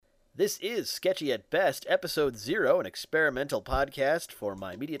This is Sketchy at Best, Episode 0, an experimental podcast for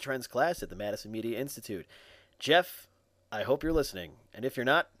my Media Trends class at the Madison Media Institute. Jeff, I hope you're listening, and if you're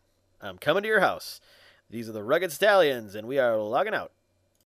not, I'm coming to your house. These are the Rugged Stallions, and we are logging out.